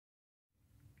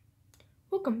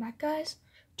Welcome back, guys.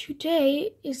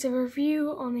 Today is a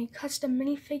review on a custom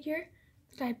minifigure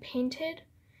that I painted.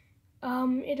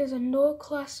 It is a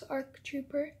Null-Class ARC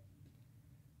Trooper,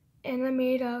 and I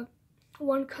made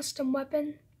one custom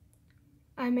weapon.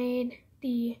 I made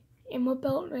the ammo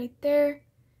belt right there.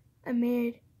 I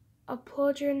made a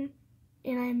pauldron,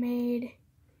 and I made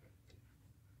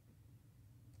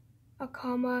a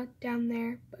comma down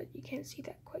there, but you can't see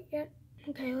that quite yet.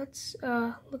 Okay, let's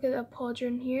look at the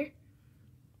pauldron here.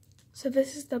 So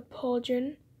this is the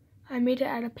pauldron. I made it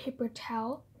out of paper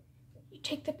towel. You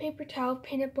take the paper towel,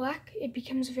 paint it black, it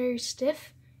becomes very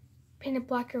stiff. Paint it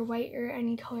black or white or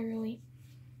any color really.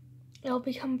 It'll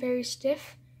become very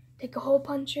stiff. Take a hole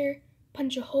puncher,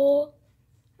 punch a hole,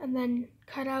 and then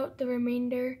cut out the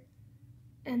remainder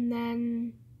and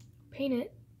then paint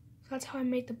it. So that's how I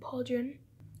made the pauldron.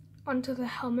 Onto the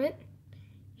helmet.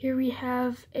 Here we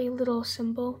have a little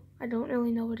symbol. I don't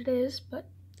really know what it is, but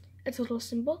it's a little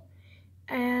symbol.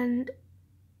 And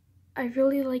I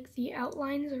really like the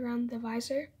outlines around the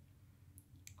visor.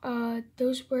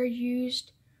 Those were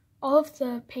used, all of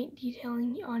the paint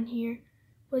detailing on here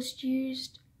was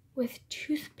used with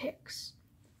toothpicks.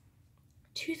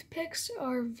 Toothpicks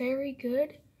are very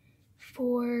good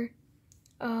for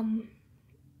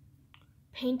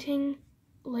painting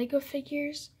Lego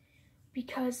figures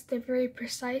because they're very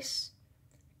precise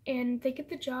and they get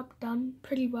the job done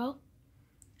pretty well.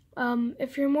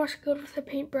 If you're more skilled with a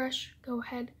paintbrush, go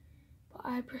ahead, but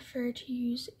I prefer to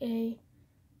use a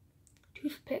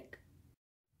toothpick.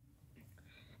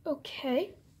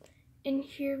 Okay, and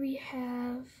here we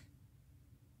have,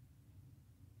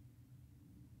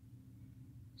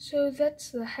 so that's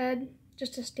the head,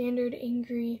 just a standard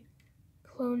angry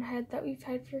clone head that we've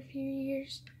had for a few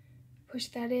years. Push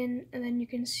that in, and then you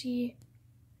can see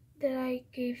that I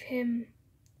gave him,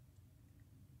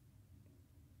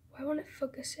 why won't it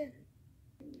focus in?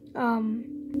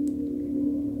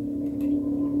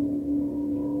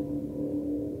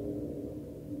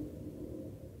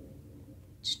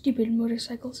 Stupid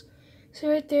motorcycles. So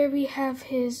right there we have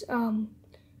his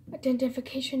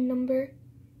identification number.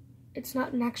 It's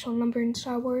not an actual number in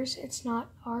Star Wars. It's not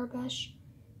Arbesh,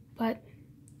 but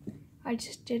I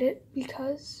just did it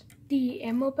because the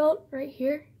ammo belt right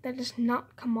here, that does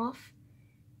not come off.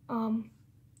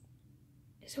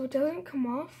 So it doesn't come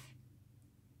off.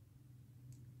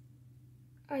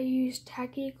 I used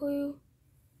tacky glue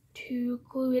to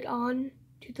glue it on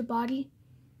to the body.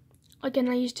 Again,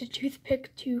 I used a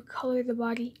toothpick to color the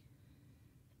body.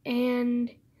 And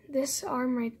this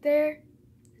arm right there,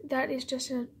 that is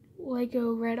just a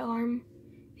Lego red arm.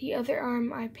 The other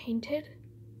arm I painted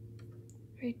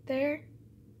right there.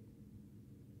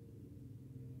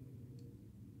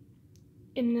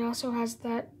 And it also has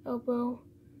that elbow,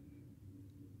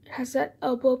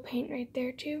 paint right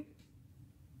there too.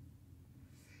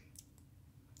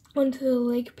 Onto the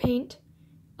leg paint.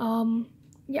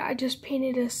 Yeah, I just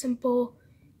painted a simple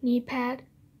knee pad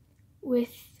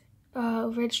with a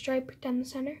red stripe down the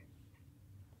center.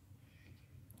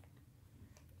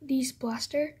 These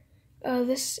blaster.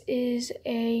 This is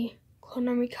a Clone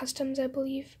Army Customs, I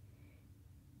believe.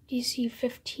 DC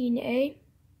 15A.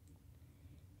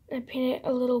 I painted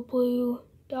a little blue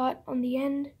dot on the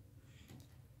end.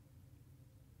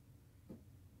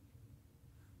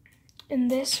 And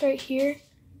this right here,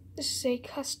 this is a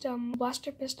custom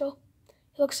blaster pistol.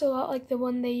 It looks a lot like the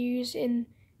one they use in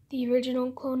the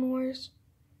original Clone Wars.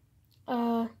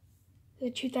 The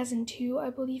 2002, I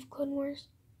believe, Clone Wars.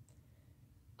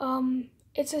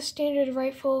 It's a standard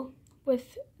rifle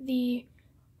with the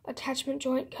attachment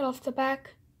joint cut off the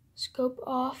back, scope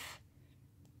off,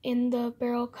 and the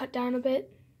barrel cut down a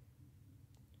bit.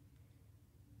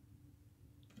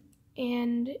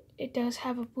 And it does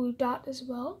have a blue dot as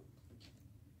well.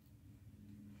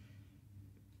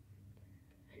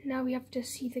 Now we have to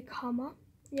see the comma.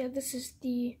 Yeah, this is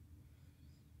the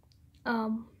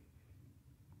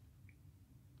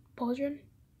pauldron.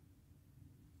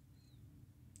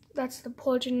 That's the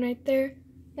pauldron right there.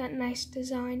 That nice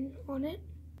design on it.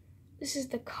 This is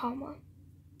the comma.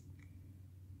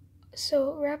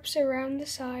 So it wraps around the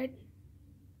side.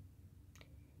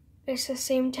 It's the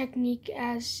same technique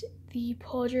as the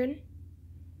pauldron.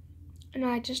 And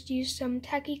I just used some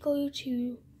tacky glue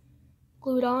to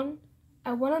glue it on.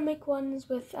 I want to make ones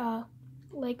with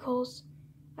leg holes.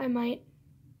 I might.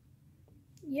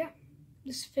 Yeah,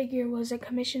 this figure was a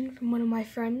commission from one of my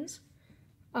friends.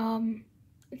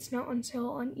 It's not on sale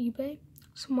on eBay.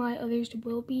 Some of my others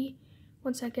will be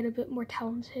once I get a bit more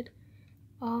talented.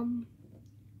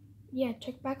 Yeah,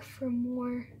 check back for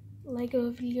more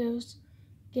Lego videos,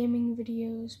 gaming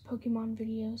videos, Pokemon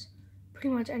videos, pretty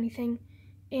much anything.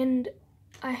 And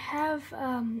I have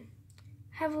a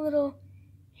little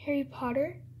Harry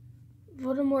Potter,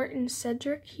 Voldemort and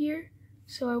Cedric here.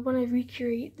 So I want to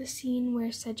recreate the scene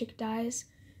where Cedric dies,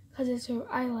 because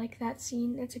I like that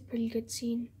scene. It's a pretty good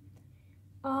scene.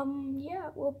 Yeah,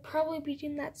 we'll probably be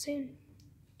doing that soon.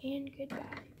 And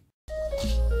goodbye.